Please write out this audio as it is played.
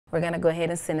We're going to go ahead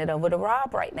and send it over to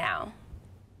Rob right now.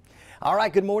 All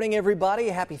right, good morning, everybody.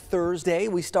 Happy Thursday.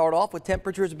 We start off with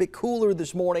temperatures a bit cooler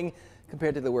this morning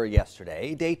compared to they were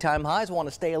yesterday. Daytime highs want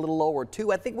to stay a little lower,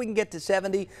 too. I think we can get to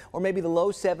 70 or maybe the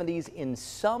low 70s in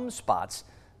some spots,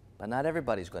 but not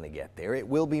everybody's going to get there. It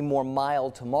will be more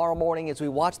mild tomorrow morning as we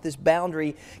watch this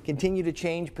boundary continue to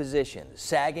change positions,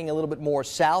 sagging a little bit more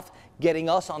south, getting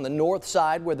us on the north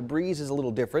side where the breeze is a little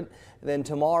different. Then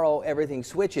tomorrow everything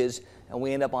switches and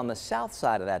we end up on the south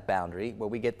side of that boundary where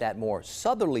we get that more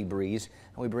southerly breeze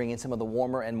and we bring in some of the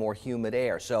warmer and more humid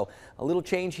air. So a little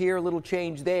change here, a little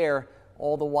change there,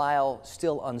 all the while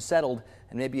still unsettled,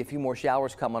 and maybe a few more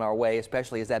showers coming our way,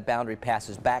 especially as that boundary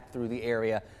passes back through the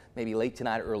area maybe late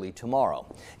tonight, early tomorrow.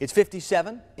 It's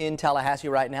 57 in Tallahassee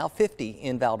right now, 50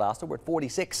 in Valdosta. We're at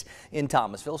 46 in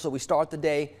Thomasville. So we start the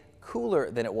day cooler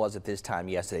than it was at this time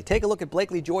yesterday. Take a look at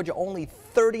Blakely, Georgia, only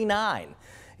 39.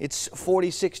 It's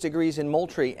 46 degrees in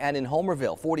Moultrie and in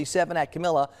Homerville, 47 at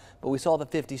Camilla, but we saw the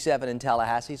 57 in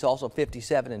Tallahassee. It's also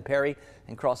 57 in Perry,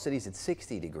 and Cross City's at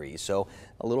 60 degrees. So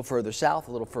a little further south,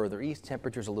 a little further east,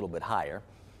 temperatures a little bit higher.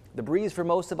 The breeze for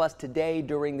most of us today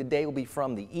during the day will be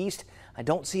from the east. I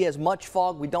don't see as much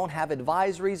fog. We don't have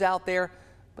advisories out there,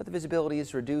 but the visibility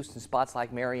is reduced in spots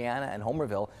like Mariana and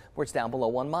Homerville where it's down below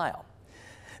 1 mile.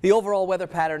 The overall weather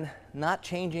pattern not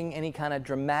changing any kind of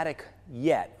dramatic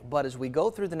yet, but as we go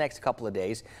through the next couple of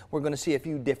days, we're going to see a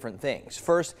few different things.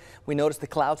 First, we notice the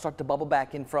clouds start to bubble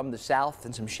back in from the south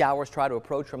and some showers try to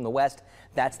approach from the west.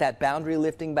 That's that boundary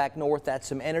lifting back north. That's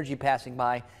some energy passing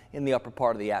by in the upper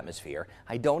part of the atmosphere.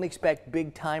 I don't expect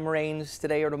big time rains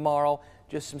today or tomorrow,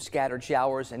 just some scattered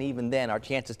showers, and even then our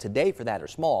chances today for that are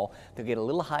small. They'll get a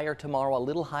little higher tomorrow, a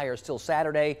little higher still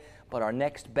Saturday, but our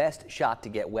next best shot to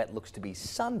get wet looks to be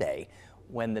Sunday,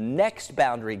 when the next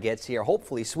boundary gets here,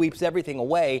 hopefully sweeps everything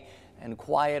away and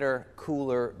quieter,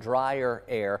 cooler, drier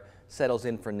air settles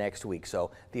in for next week.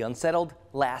 So the unsettled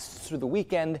lasts through the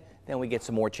weekend, then we get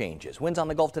some more changes. Winds on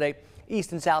the Gulf today,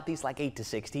 east and southeast like 8 to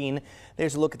 16.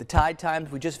 There's a look at the tide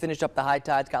times. We just finished up the high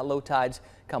tides, got low tides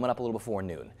coming up a little before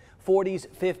noon. 40s,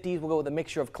 50s, we'll go with a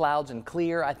mixture of clouds and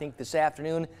clear. I think this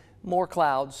afternoon, more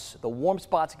clouds. The warm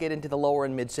spots get into the lower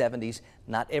and mid 70s.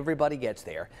 Not everybody gets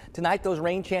there. Tonight, those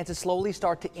rain chances slowly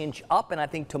start to inch up, and I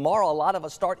think tomorrow a lot of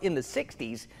us start in the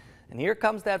 60s. And here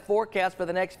comes that forecast for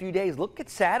the next few days. Look at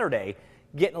Saturday,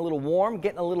 getting a little warm,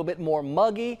 getting a little bit more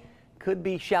muggy. Could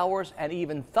be showers and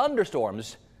even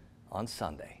thunderstorms on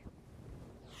Sunday.